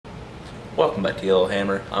Welcome back to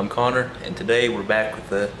Yellowhammer. I'm Connor, and today we're back with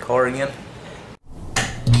the car again.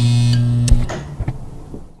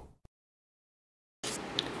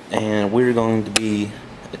 And we're going to be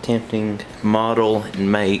attempting to model and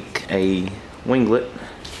make a winglet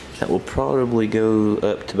that will probably go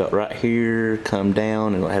up to about right here, come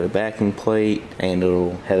down, and it'll have a backing plate, and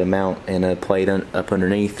it'll have a mount and a plate up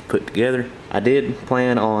underneath put together. I did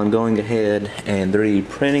plan on going ahead and 3D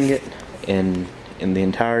printing it in the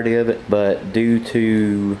entirety of it, but due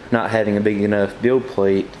to not having a big enough build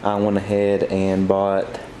plate, I went ahead and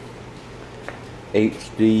bought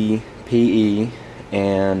HDPE,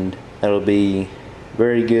 and that'll be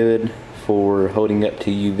very good for holding up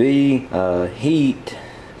to UV, heat,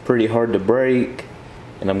 pretty hard to break,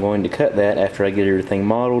 and I'm going to cut that after I get everything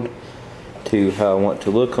modeled to how I want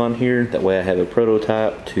to look on here. That way I have a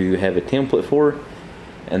prototype to have a template for,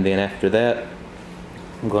 and then after that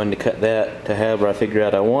I'm going to cut that to however I figure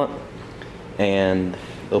out I want, and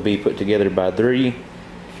they'll be put together by 3,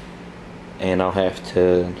 and I'll have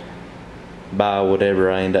to buy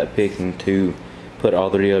whatever I end up picking to put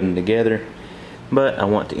all 3 of them together. But I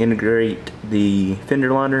want to integrate the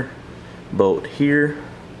fender liner bolt here,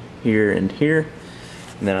 here, and here,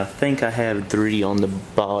 and then I think I have 3 on the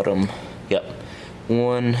bottom. Yep,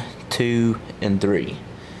 1, 2, and 3.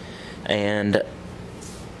 And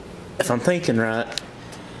if I'm thinking right,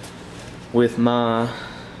 with my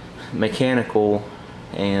mechanical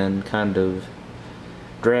and kind of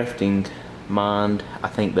drafting mind, I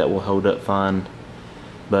think that will hold up fine.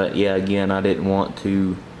 But yeah, again, I didn't want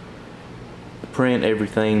to print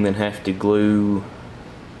everything, then have to glue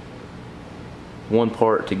one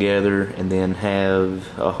part together and then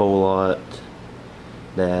have a whole lot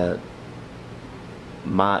that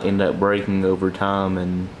might end up breaking over time,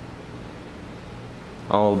 and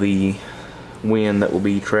all the wind that will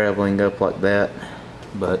be traveling up like that.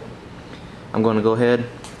 But I'm going to go ahead,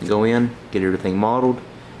 go in, get everything modeled,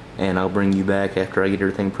 and I'll bring you back after I get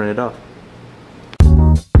everything printed off.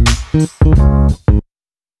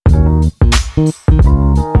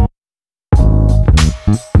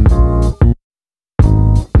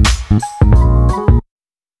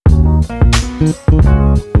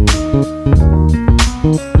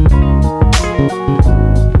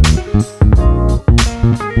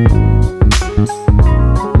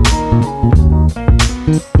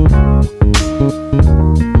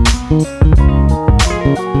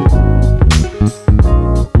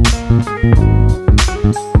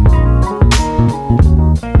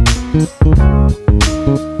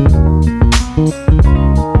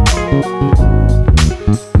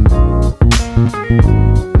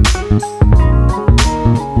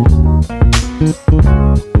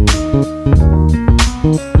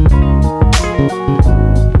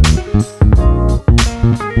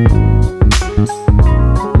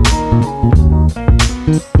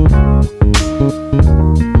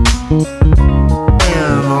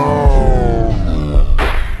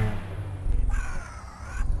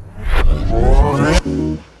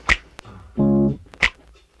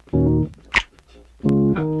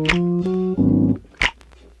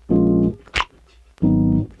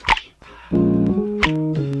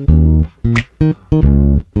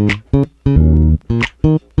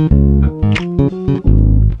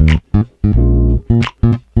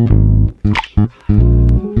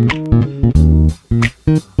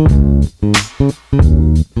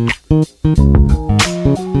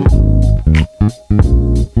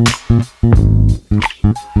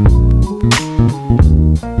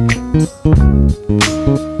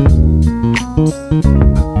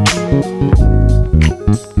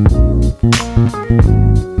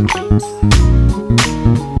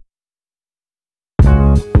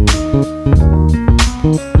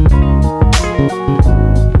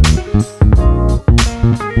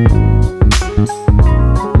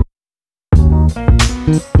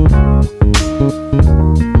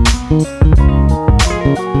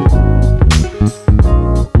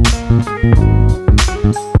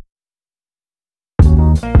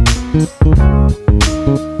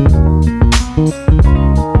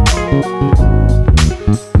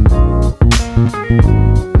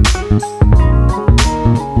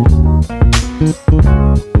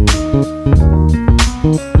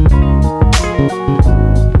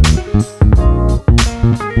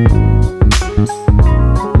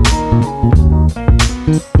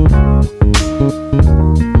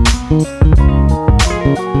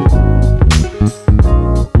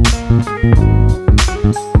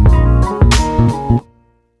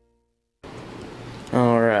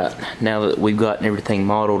 Now that we've gotten everything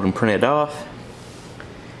modeled and printed off,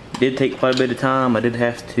 it did take quite a bit of time. I did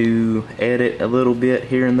have to edit a little bit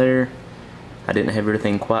here and there, I didn't have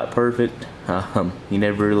everything quite perfect. You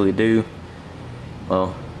never really do.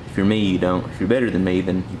 Well, if you're me, you don't. If you're better than me,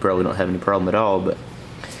 then you probably don't have any problem at all. But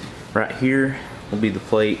right here will be the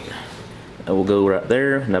plate that will go right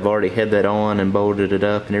there, and I've already had that on and bolted it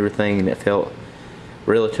up and everything, and it felt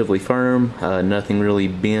relatively firm. Nothing really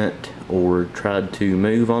bent or tried to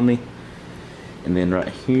move on me. And then right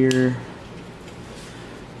here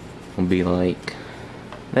will be like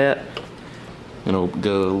that. And it'll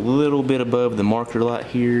go a little bit above the marker light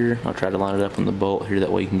here. I'll try to line it up on the bolt here,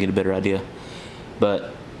 that way you can get a better idea.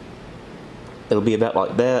 But it'll be about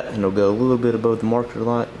like that, and it'll go a little bit above the marker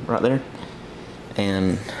light right there.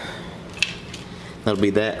 And that'll be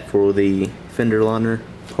that for the fender liner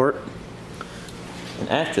part. And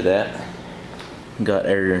after that, we got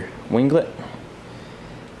our winglet.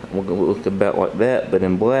 We'll look about like that, but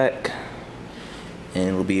in black. And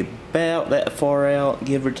it'll be about that far out,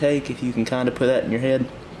 give or take, if you can kind of put that in your head.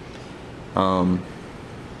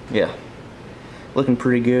 Yeah, looking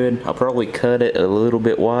pretty good. I'll probably cut it a little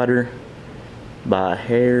bit wider by a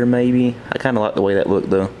hair, maybe. I kind of like the way that looked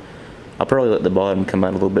though. I'll probably let the bottom come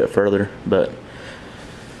out a little bit further, but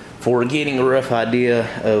for getting a rough idea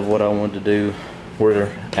of what I wanted to do, we're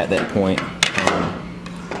at that point.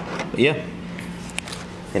 But yeah,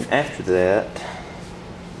 and after that,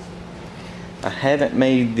 I haven't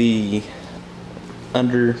made the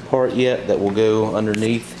under part yet that will go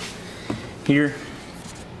underneath here,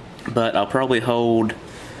 but I'll probably hold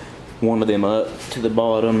one of them up to the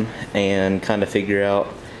bottom and kind of figure out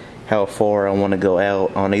how far I want to go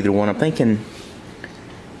out on either one. I'm thinking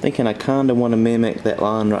I kind of want to mimic that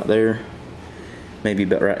line right there, maybe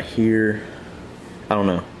about right here. I don't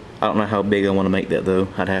know how big I want to make that though.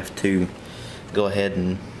 I'd have to go ahead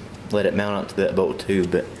and let it mount onto that bolt too,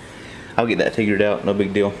 but I'll get that figured out, no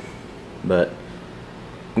big deal. But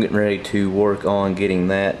I'm getting ready to work on getting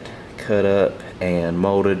that cut up and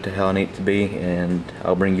molded to how I need it to be, and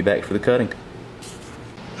I'll bring you back for the cutting.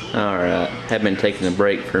 Alright, have been taking a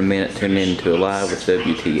break for a minute, tuning into a live with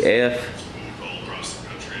WTF.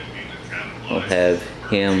 I'll have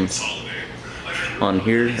him on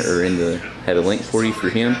here, or have a link for you for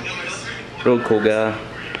him. Real cool guy.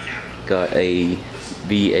 Got a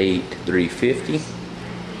V8 350.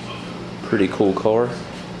 Pretty cool car.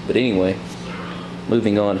 But anyway,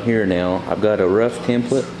 moving on here now, I've got a rough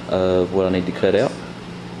template of what I need to cut out,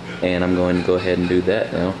 and I'm going to go ahead and do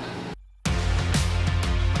that now.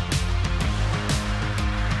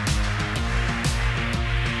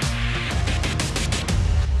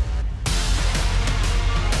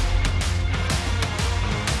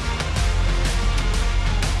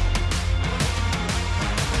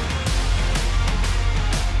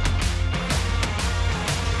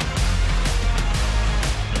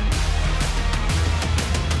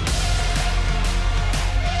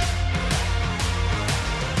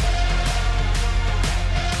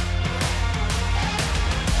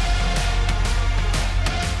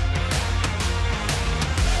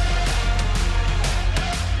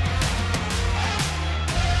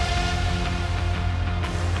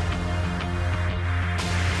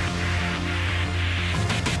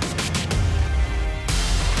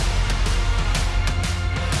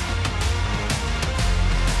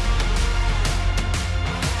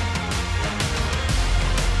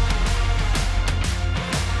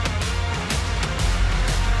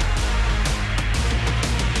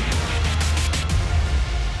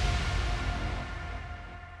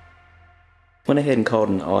 Went ahead and called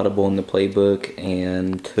an audible in the playbook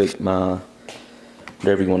and took my,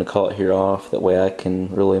 whatever you want to call it here, off. That way I can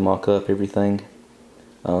really mock up everything.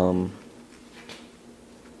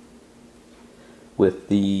 With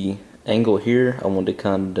the angle here, I wanted to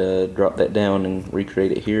kind of drop that down and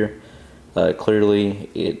recreate it here. Clearly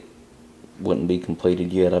it wouldn't be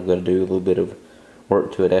completed yet. I've got to do a little bit of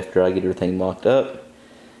work to it after I get everything mocked up,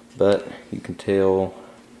 but you can tell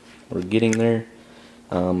we're getting there.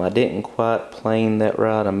 I didn't quite plane that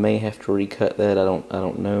right. I may have to recut that. I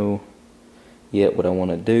don't know yet what I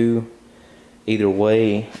want to do. Either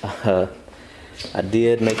way, I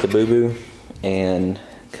did make a boo-boo and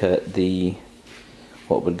cut the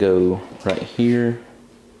what would go right here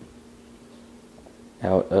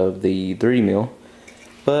out of the 3mm,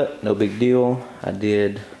 but no big deal. I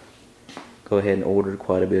did go ahead and order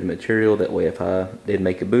quite a bit of material. That way, if I did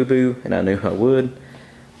make a boo-boo, and I knew I would,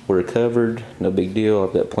 we're covered, no big deal.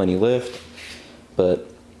 I've got plenty left, but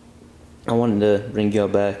I wanted to bring y'all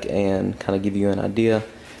back and kind of give you an idea.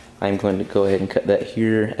 I'm going to go ahead and cut that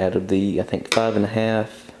here out of the, I think, 5.5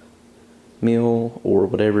 mil or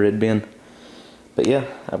whatever it had been. But yeah,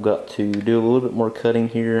 I've got to do a little bit more cutting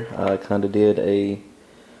here. I kind of did a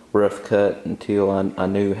rough cut until I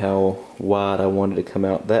knew how wide I wanted to come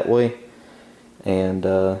out that way. And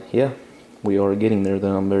yeah, we are getting there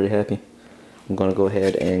though. I'm very happy. I'm going to go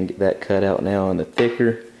ahead and get that cut out now in the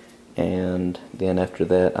thicker, and then after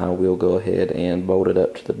that I will go ahead and bolt it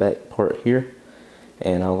up to the back part here,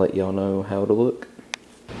 and I'll let y'all know how it'll look.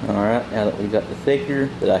 Alright, now that we've got the thicker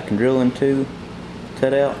that I can drill into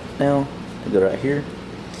cut out now to go right here,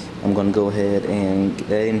 I'm going to go ahead and get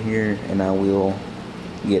that in here, and I will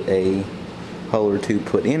get a hole or two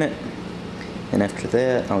put in it. And after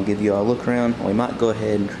that, I'll give you all a look around. We might go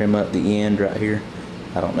ahead and trim up the end right here.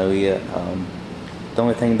 I don't know yet. The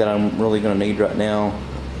only thing that I'm really going to need right now,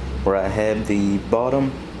 where I have the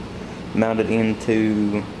bottom mounted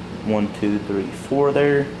into 1, 2, 3, 4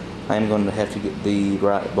 there, I'm going to have to get the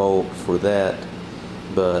right bolt for that.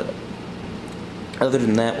 But other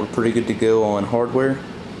than that, we're pretty good to go on hardware.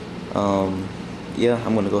 Yeah,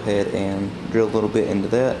 I'm going to go ahead and drill a little bit into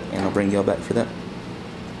that, and I'll bring y'all back for that.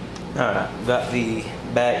 Alright, got the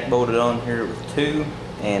back bolted on here with 2,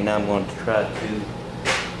 and now I'm going to try to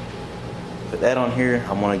put that on here.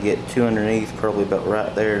 I'm going to get 2 underneath, probably about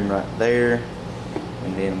right there and right there,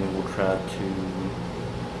 and then we will try to,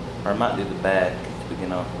 or I might do the back to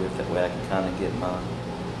begin off with, that way I can kind of get my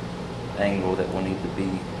angle that will need to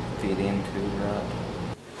be fit into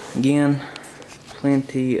right. Again,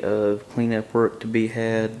 plenty of cleanup work to be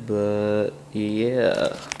had, but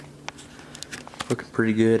yeah, looking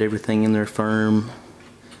pretty good. Everything in there firm,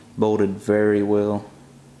 bolted very well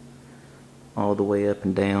all the way up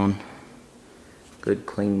and down. Good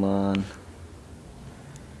clean line.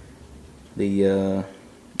 The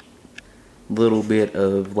little bit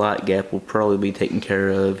of light gap will probably be taken care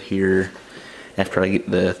of here after I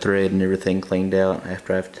get the thread and everything cleaned out,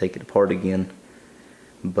 after I have to take it apart again.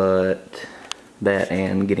 But that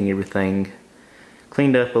and getting everything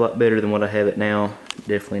cleaned up a lot better than what I have it now.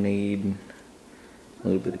 Definitely need a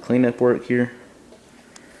little bit of cleanup work here,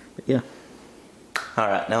 but yeah.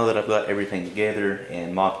 Alright, now that I've got everything together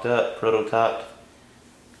and mocked up, prototyped,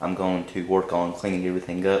 I'm going to work on cleaning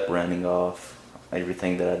everything up, rounding off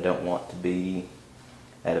everything that I don't want to be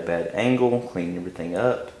at a bad angle, cleaning everything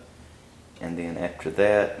up, and then after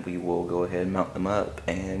that we will go ahead and mount them up,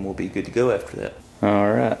 and we'll be good to go after that.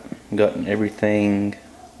 Alright, gotten everything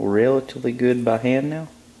relatively good by hand now.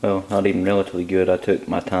 Well, not even relatively good. I took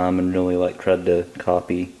my time and really tried to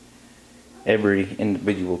copy every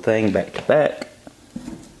individual thing back to back.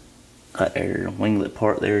 Got our winglet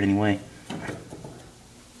part there anyway.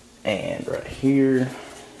 And right here,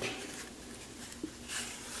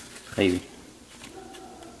 maybe,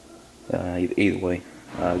 either way,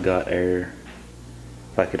 I got our,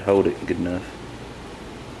 if I could hold it good enough,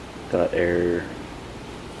 got our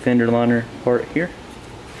fender liner part here,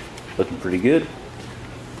 looking pretty good.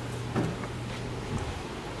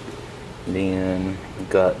 Then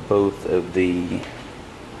got both of the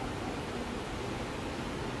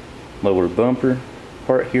lower bumper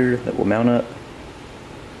part here that will mount up.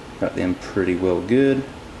 Got them pretty well good.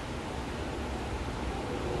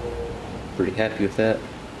 Pretty happy with that.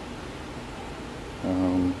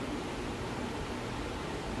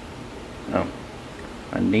 Oh,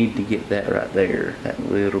 I need to get that right there, that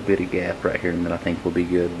little bitty gap right here, and then I think we'll be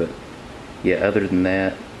good. But yeah, other than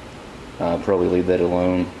that, I'll probably leave that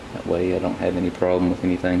alone. That way I don't have any problem with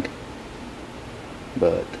anything.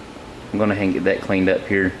 But I'm going to get that cleaned up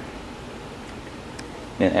here.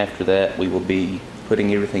 And after that, we will be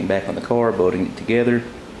putting everything back on the car, bolting it together.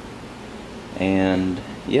 And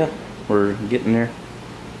yeah, we're getting there.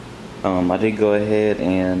 I did go ahead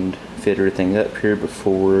and fit everything up here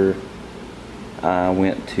before I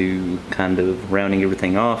went to kind of rounding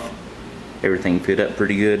everything off. Everything fit up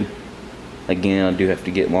pretty good. Again, I do have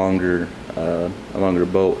to get a longer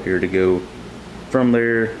bolt here to go from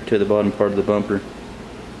there to the bottom part of the bumper.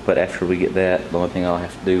 But after we get that, the only thing I'll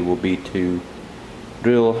have to do will be to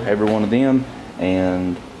drill every one of them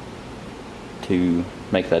and to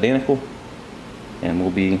make it identical, and we'll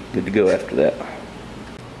be good to go after that.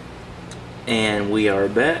 And we are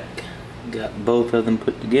back. Got both of them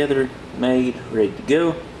put together, made, ready to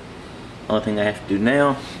go. Only thing I have to do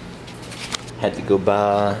now, had to go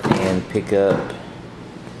by and pick up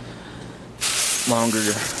longer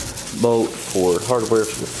bolt for hardware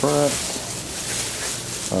for the front.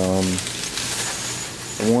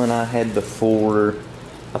 The one I had before,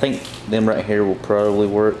 I think them right here will probably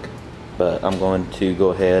work, but I'm going to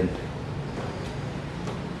go ahead,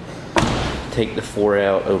 take the 4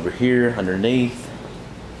 out over here underneath,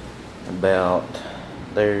 about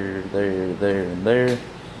there, and there,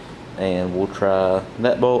 and we'll try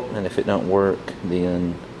that bolt, and if it don't work,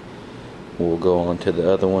 then we'll go on to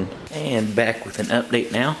the other one. And back with an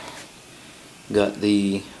update now. Got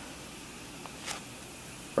the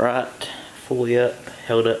right fully up,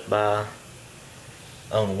 held up by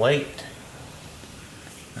own weight.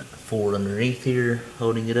 Got the Ford underneath here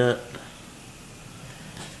holding it up.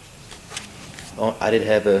 Oh, I did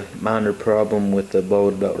have a minor problem with the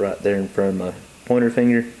bolt about right there in front of my pointer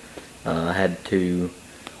finger. I had to,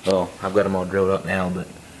 well, I've got them all drilled up now, but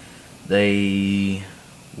they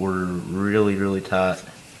were really tight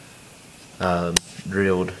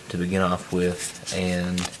drilled to begin off with,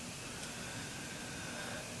 and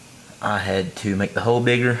I had to make the hole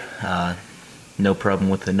bigger. No problem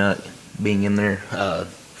with the nut being in there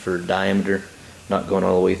for diameter, not going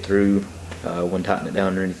all the way through when tightening it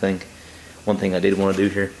down or anything. One thing I did want to do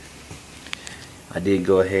here, I did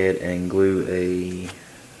go ahead and glue a,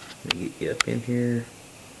 let me get you up in here,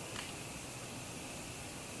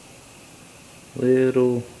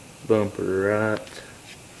 little bumper right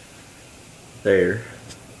there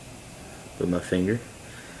with my finger.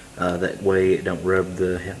 That way it don't rub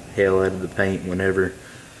the hell out of the paint whenever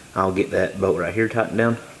I'll get that bolt right here tightened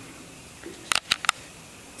down.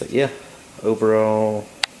 But yeah, overall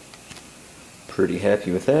pretty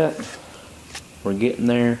happy with that. We're getting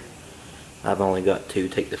there. I've only got to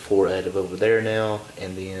take the 4 out of over there now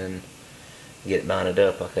and then get it mounted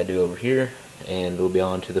up like I do over here, and we'll be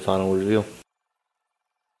on to the final reveal.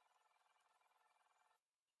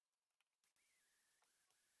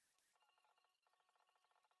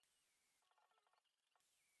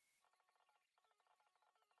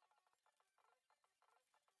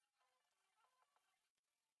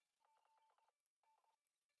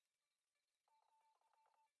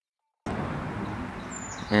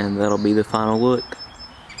 And that'll be the final look.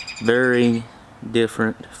 Very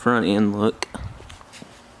different front end look.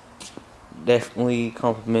 Definitely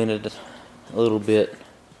complimented a little bit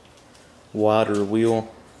wider wheel.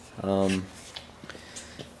 You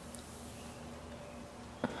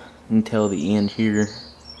can tell the end here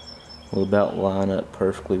will about line up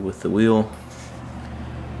perfectly with the wheel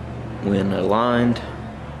when aligned.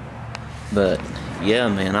 But yeah,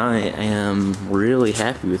 man, I am really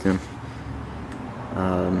happy with him.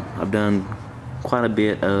 I've done quite a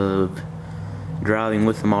bit of driving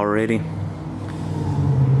with them already.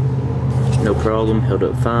 No problem, held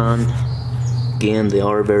up fine. Again, they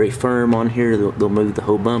are very firm on here. They'll move the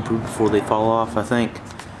whole bumper before they fall off, I think.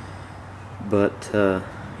 But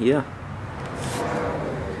yeah,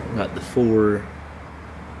 got the 4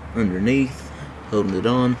 underneath holding it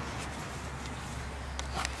on,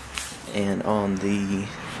 and on the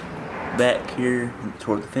back here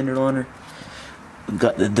toward the fender liner, we've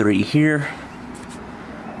got the 3 here.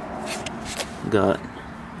 Got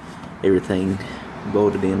everything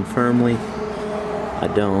bolted in firmly.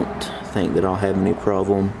 I don't think that I'll have any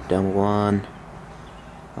problem down the line.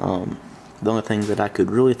 The only thing that I could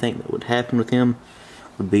really think that would happen with him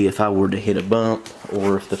would be if I were to hit a bump,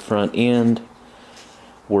 or if the front end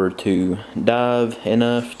were to dive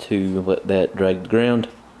enough to let that drag the ground.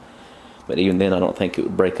 But even then, I don't think it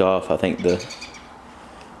would break off. I think the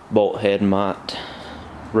bolt head might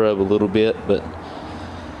rub a little bit, but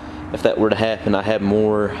if that were to happen, I have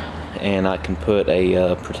more, and I can put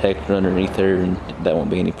a protector underneath there, and that won't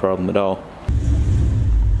be any problem at all.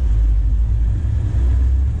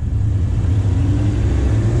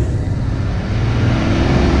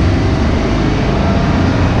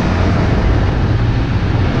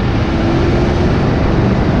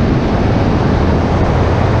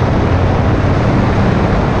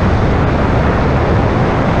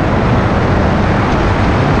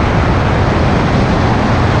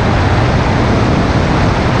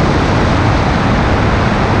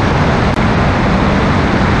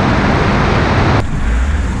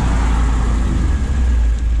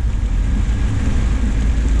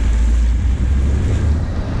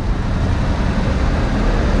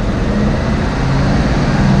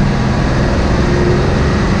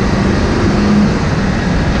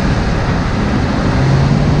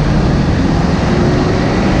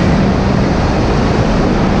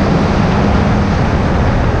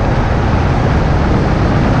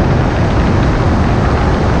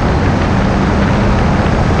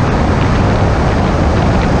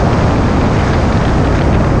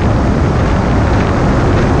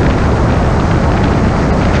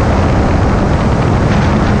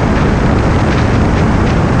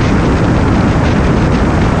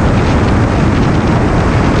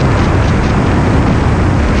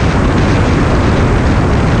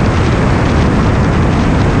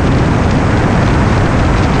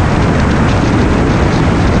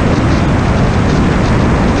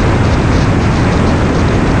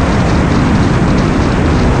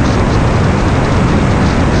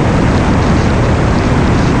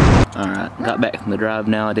 drive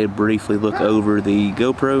now. I did briefly look over the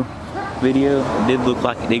GoPro video. It did look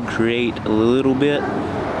like it did create a little bit,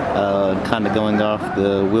 kind of going off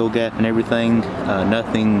the wheel gap and everything.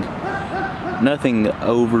 Nothing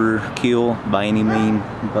overkill by any mean,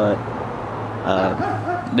 but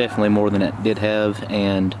definitely more than it did have.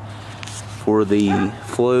 And for the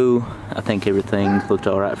flow, I think everything looked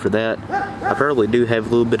alright for that. I probably do have a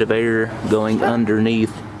little bit of air going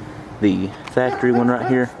underneath the factory one right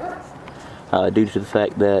here, due to the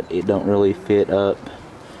fact that it don't really fit up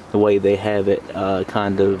the way they have it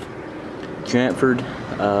kind of chamfered,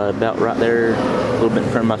 about right there, a little bit in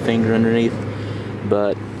front of my finger underneath.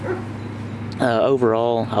 But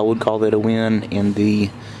overall, I would call that a win in the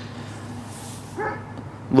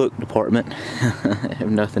look department. I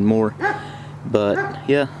have nothing more. But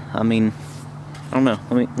yeah, I mean, I don't know.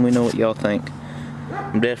 Let me know what y'all think.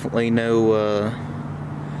 I'm definitely no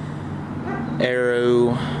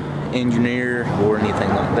aero engineer or anything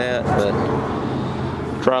like that, but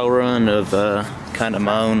trial run of kind of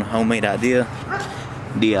my own homemade idea,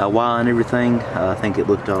 DIY and everything. I think it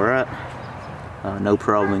looked alright. No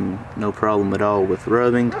problem at all with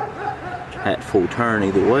rubbing at full turn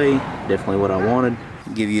either way. Definitely what I wanted.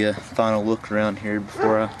 Give you a final look around here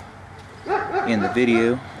before I end the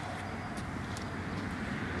video.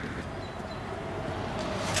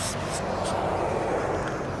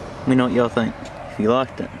 Let me know what y'all think, if you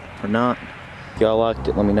liked it or not. If y'all liked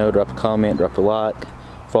it, let me know. Drop a comment, drop a like,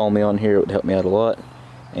 follow me on here, it would help me out a lot.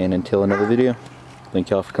 And until another video,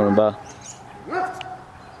 thank y'all for coming by.